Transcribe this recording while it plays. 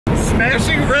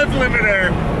Smashing Rev Limiter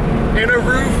in a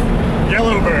Ruf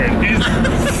Yellowbird is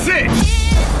sick.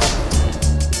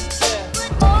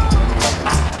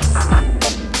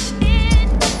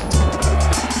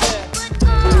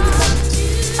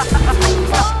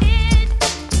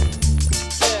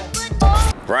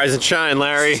 Rise and shine,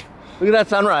 Larry. Look at that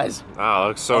sunrise. Oh, it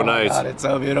looks so nice. God, it's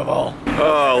so beautiful.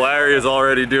 Oh, Larry is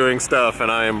already doing stuff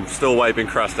and I am still wiping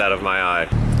crust out of my eye.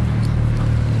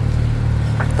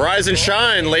 Rise and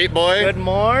shine, late boy. Good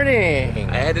morning.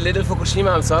 I had a little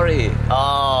Fukushima, I'm sorry.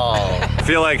 Oh. I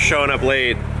feel like showing up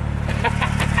late in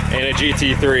a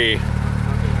GT3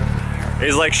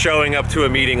 is like showing up to a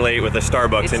meeting late with a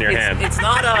Starbucks in your hand. It's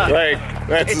not a... Like,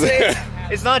 that's...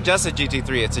 It's not just a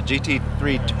GT3, it's a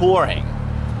GT3 Touring,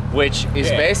 which is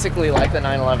basically like the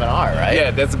 911R, right? Yeah,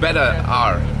 that's a better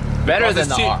R. Better than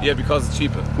the R. Yeah, because it's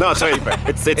cheaper. No, it's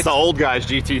the old guy's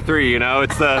GT3, you know?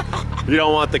 It's the, you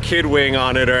don't want the kid wing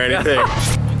on it or anything.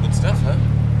 Yeah. Good stuff, huh?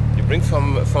 You bring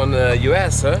from the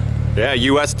US, huh? Yeah,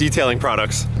 US detailing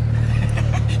products.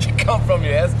 You come from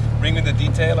US, bring me the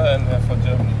detailer and from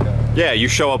Germany. Yeah, you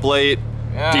show up late,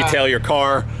 detail your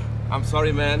car. I'm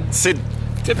sorry, man.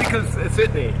 Typical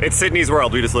Sydney. It's Sydney's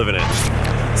world, we just live in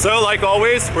it. So, like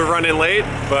always, we're running late,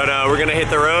 but we're gonna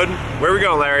hit the road. Where are we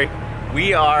going, Larry?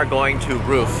 We are going to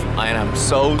Ruf, and I'm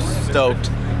so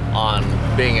stoked on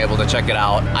being able to check it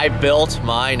out. I built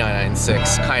my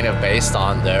 996 kind of based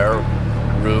on their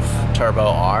Ruf Turbo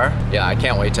R. Yeah, I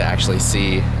can't wait to actually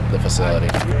see the facility.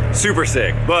 Super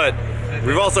sick, but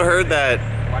we've also heard that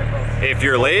if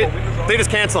you're late, they just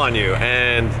cancel on you,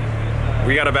 and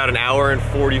we got about an hour and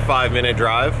 45-minute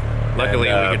drive. Luckily,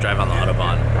 we could drive on the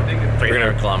Autobahn,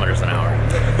 300 kilometers an hour.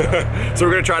 So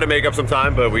we're gonna try to make up some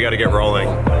time, but we gotta get rolling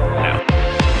now.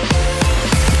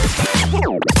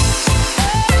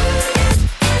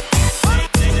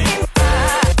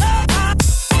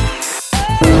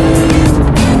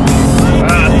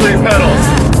 Three pedals.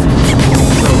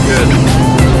 So good.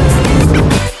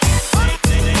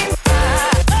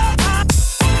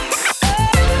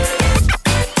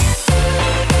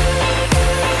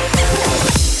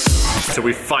 So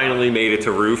we finally made it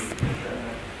to Ruf.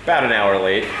 About an hour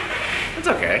late. It's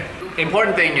okay. The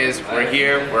important thing is we're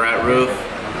here, we're at Ruf.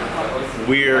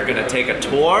 We're gonna take a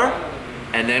tour,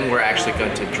 and then we're actually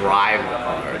going to drive the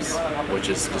cars, which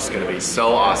is just gonna be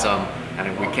so awesome.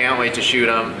 And we can't wait to shoot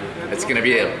them. It's gonna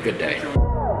be a good day.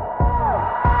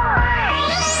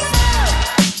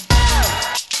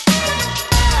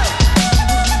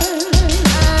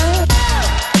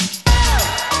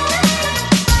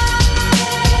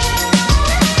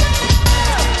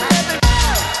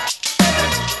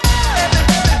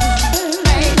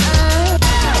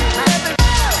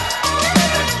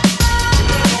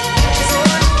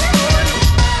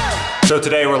 So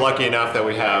today we're lucky enough that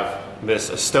we have Miss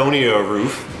Estonia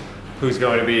Ruf, who's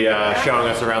going to be showing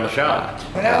us around the shop.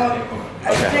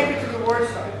 I take it to the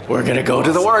workshop. We're gonna go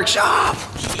to the workshop.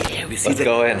 Yeah, we see Let's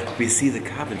go in. We see the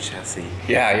carbon chassis.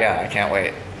 Yeah, I can't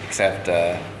wait. Except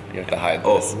you have to hide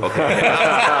this. Okay.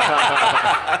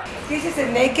 This is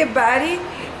a naked body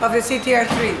of the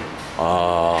CTR3.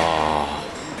 Oh.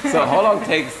 So how long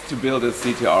takes to build a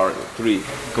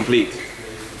CTR3 complete?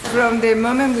 From the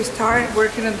moment we start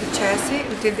working on the chassis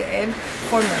until the end,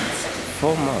 4 months.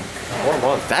 4 months. 4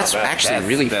 months. That's actually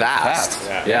really that's fast.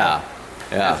 fast. Yeah.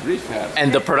 That's really fast.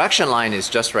 And the production line is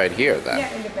just right here then.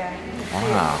 Yeah, in the back.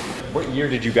 Wow. What year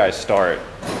did you guys start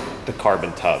the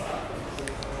carbon tub?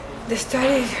 We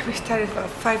started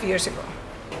about 5 years ago.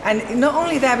 And not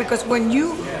only that, because when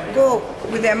you go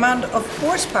with the amount of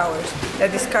horsepower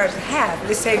that these cars have,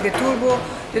 let's say the turbo,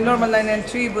 the normal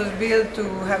 993 was built to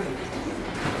have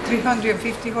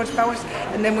 350 horsepower,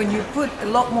 and then when you put a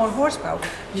lot more horsepower,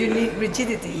 you need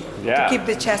rigidity to keep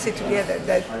the chassis together.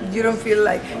 That you don't feel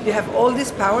like you have all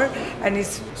this power and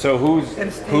it's So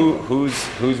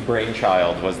whose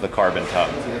brainchild was the carbon tub?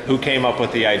 Who came up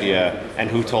with the idea, and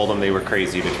who told them they were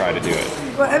crazy to try to do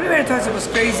it? Well, everybody thought it was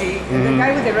crazy. The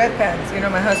guy with the red pants, you know,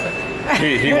 my husband.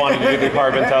 He wanted to do the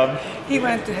carbon tub? He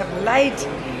wanted to have light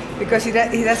because he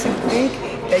doesn't think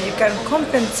that you can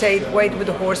compensate weight with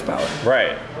the horsepower.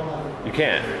 Right. You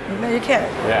can't. No, you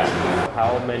can't. Yeah.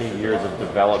 How many years of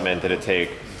development did it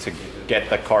take to get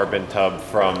the carbon tub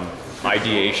from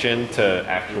ideation to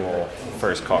actual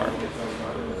first car?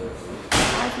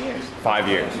 5 years. 5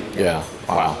 years. Yeah.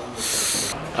 Wow.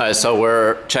 So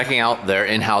we're checking out their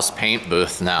in-house paint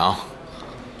booth now.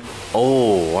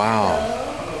 Oh,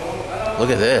 wow. Look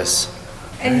at this.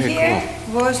 And here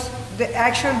was the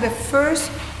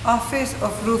first office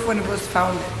of Ruf when it was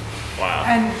founded. Wow.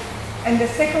 And the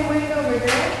second window over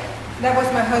there, that was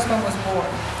my husband was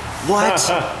born. What?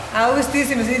 I always tease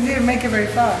him, he didn't make it very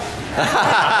far.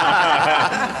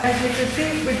 As you can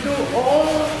see, we do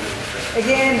all,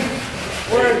 again,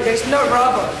 work. There's no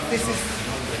robot. This is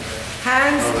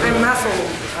hands and muscle.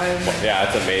 Yeah,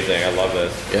 it's amazing. I love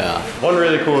this. Yeah. One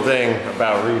really cool thing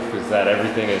about Ruf is that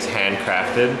everything is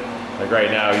handcrafted. Like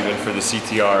right now, even for the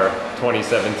CTR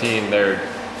 2017, they're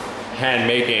hand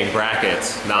making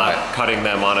brackets, not cutting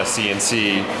them on a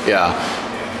CNC. Yeah.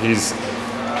 He's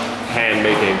hand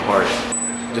making parts.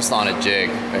 Just on a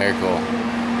jig. Very cool.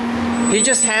 He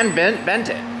just hand bent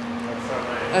it.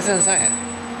 That's insane.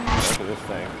 Look at this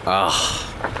thing.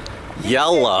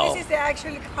 Yellow. This is the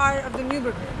actual car of the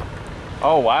Nurburgring.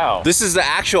 Oh, wow. This is the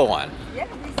actual one. Yeah,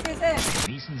 this is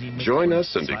it. Join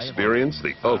us and experience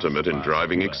the ultimate in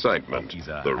driving excitement,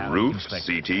 the Ruf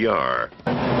CTR.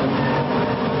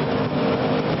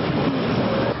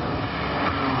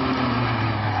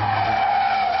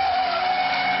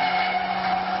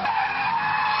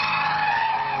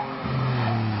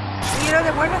 You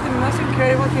know, one of the most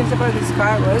incredible things about this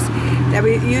car was that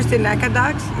we used the NACA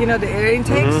ducts, you know, the air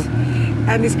intakes,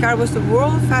 and this car was the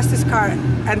world's fastest car,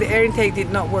 and the air intake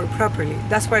did not work properly.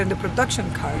 That's why in the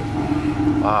production car,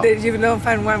 you don't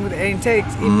find one with air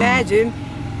intakes. Imagine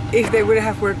if they would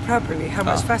have worked properly, how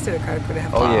much faster the car could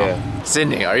have gone. Oh yeah.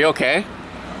 Sydney, are you okay?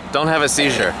 Don't have a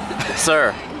seizure.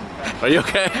 Sir, are you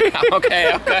okay? I'm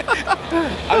okay, okay.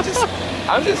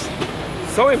 I'm just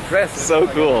so impressed. So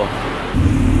cool.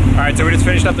 All right, so we just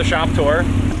finished up the shop tour.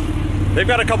 They've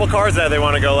got a couple cars that they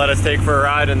want to go let us take for a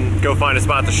ride and go find a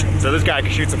spot to so this guy can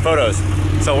shoot some photos.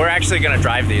 So we're actually gonna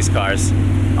drive these cars.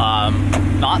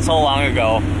 Not so long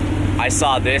ago, I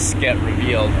saw this get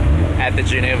revealed at the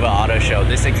Geneva Auto Show,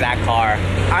 this exact car.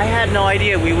 I had no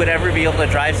idea we would ever be able to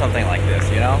drive something like this,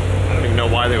 you know? I don't even know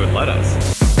why they would let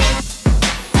us.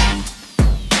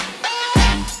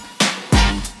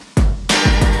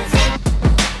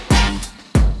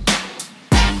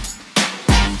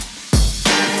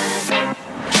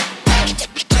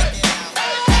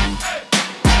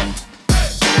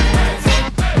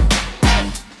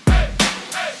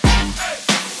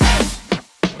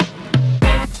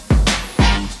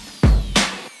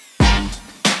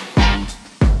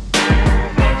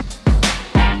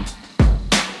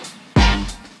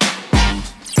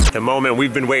 The moment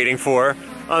we've been waiting for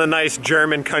on the nice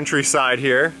German countryside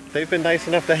here. They've been nice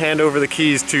enough to hand over the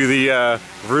keys to the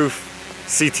Ruf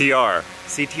CTR.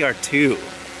 CTR2.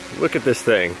 Look at this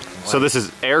thing. Wow. So this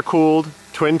is air-cooled,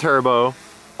 twin turbo.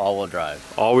 All-wheel drive.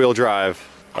 All-wheel drive.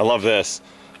 I love this.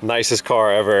 Nicest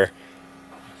car ever.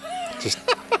 Just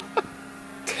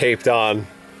taped on.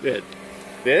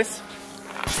 This?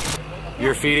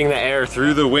 You're feeding the air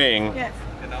through the wing. Yes.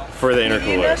 For the intercooler.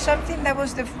 You know something, that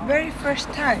was the very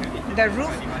first time that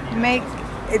Ruf made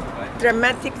a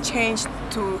dramatic change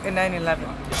to a 911.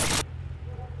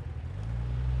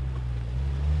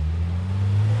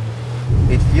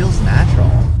 It feels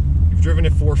natural. You've driven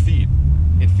it 4 feet.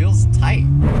 It feels tight.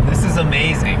 This is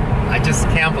amazing. I just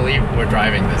can't believe we're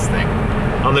driving this thing.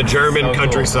 On the German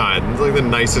countryside. Cool. It's like the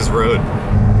nicest road.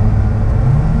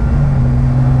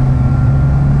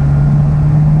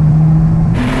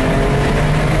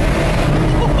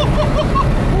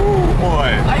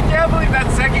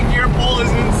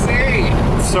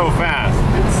 So fast.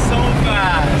 It's so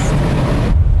fast.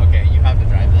 Okay, you have to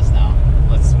drive this now.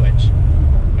 Let's switch.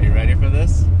 Are you ready for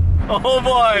this? Oh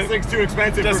boy! This thing's too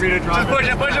expensive for me to drive. Just push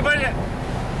it, push it, push it!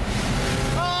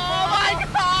 Oh my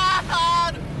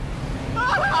god!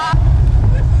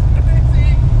 This is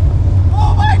crazy!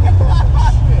 Oh my god!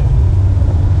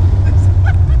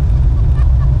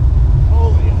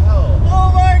 Holy hell!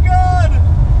 Oh my god!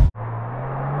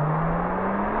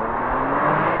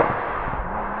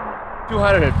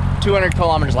 200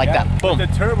 kilometers like that. Boom. The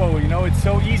turbo, you know, it's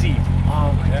so easy.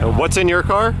 Oh my god. What's in your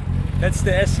car? That's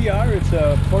the SCR. It's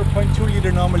a 4.2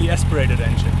 liter normally aspirated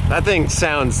engine. That thing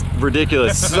sounds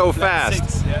ridiculous. So fast.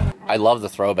 6, yeah. I love the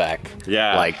throwback.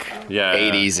 Yeah. Like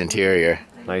 80s interior.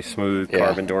 Nice smooth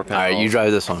carbon door panel. Alright, you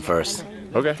drive this one first.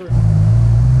 Okay.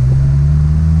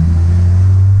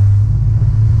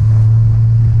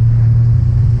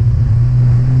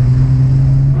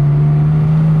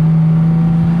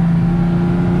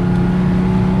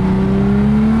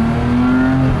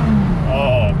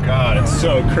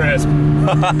 So crisp.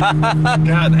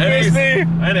 God, NA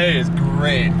is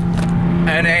great.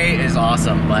 NA is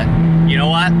awesome, but you know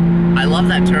what? I love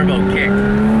that turbo kick.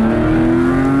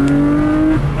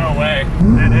 No way.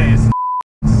 NA is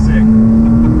sick.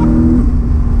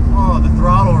 Oh, the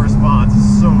throttle response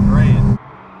is so great.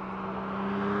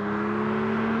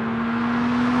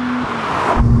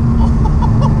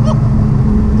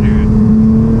 Dude.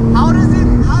 How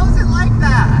is it like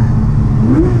that?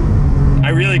 I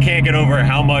really can't get over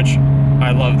how much much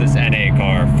I love this NA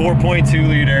car. 4.2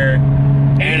 liter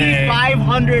NA.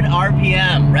 500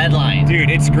 RPM, red line. Dude,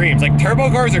 it screams. Like,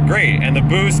 turbo cars are great, and the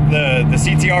boost, the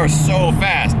CTR is so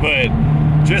fast, but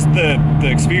just the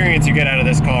experience you get out of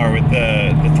this car with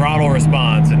the throttle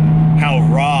response and how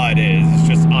raw it is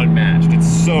just unmatched. It's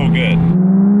so good.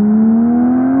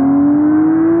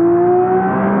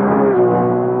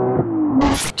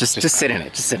 Just sit in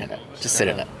it. Just sit in it. Just sit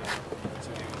in it.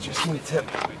 Just my tip.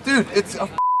 Dude, it's a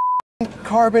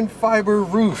carbon fiber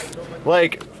roof.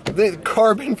 Like, the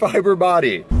carbon fiber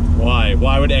body. Why?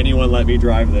 Why would anyone let me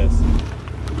drive this?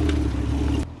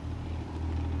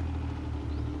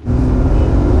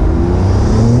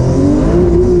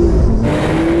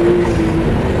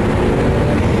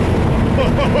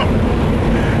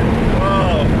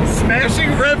 Wow.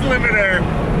 Smashing Rev Limiter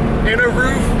in a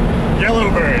roof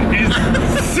Yellowbird is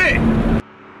sick.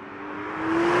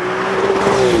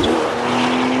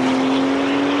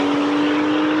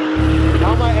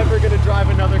 How am I ever going to drive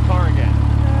another car again?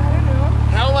 I don't know.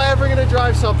 How am I ever going to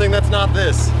drive something that's not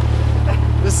this?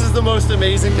 This is the most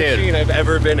amazing machine I've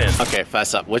ever been in. Okay,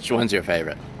 fess up. Which one's your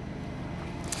favorite?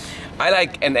 I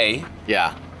like NA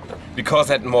Yeah. because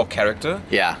it had more character.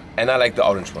 Yeah. And I like the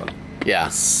orange one. Yeah.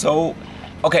 So,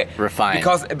 okay. Refined.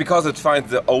 Because it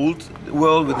finds the old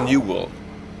world with the new world.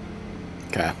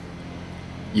 Okay.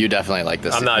 You definitely like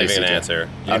this. I'm not even gonna answer.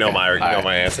 You know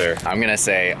my answer. I'm gonna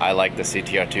say I like the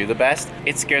CTR2 the best.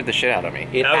 It scared the shit out of me.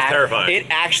 That was terrifying. It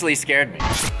actually scared me.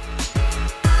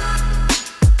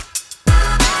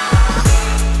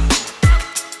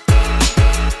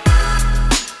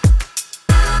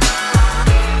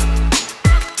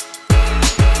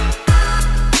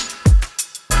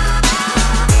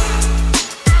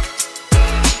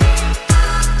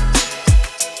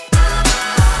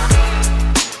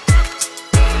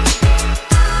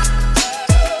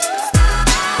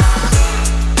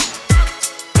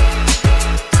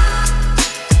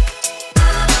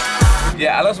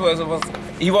 Yeah, Alice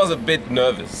he was a bit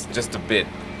nervous, just a bit.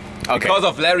 Okay. Because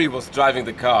of Larry was driving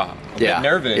the car. A bit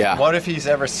nervous. Yeah. What if he's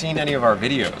ever seen any of our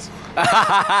videos?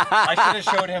 I should have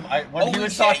showed him when he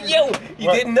was talking. Yo, he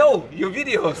didn't know your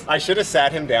videos. I should have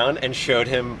sat him down and showed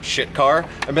him shit car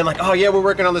and been like, oh yeah, we're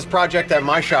working on this project at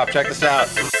my shop. Check this out.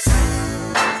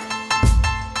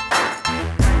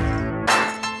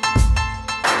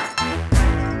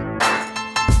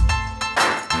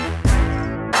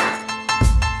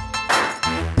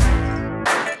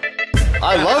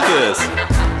 I love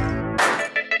this.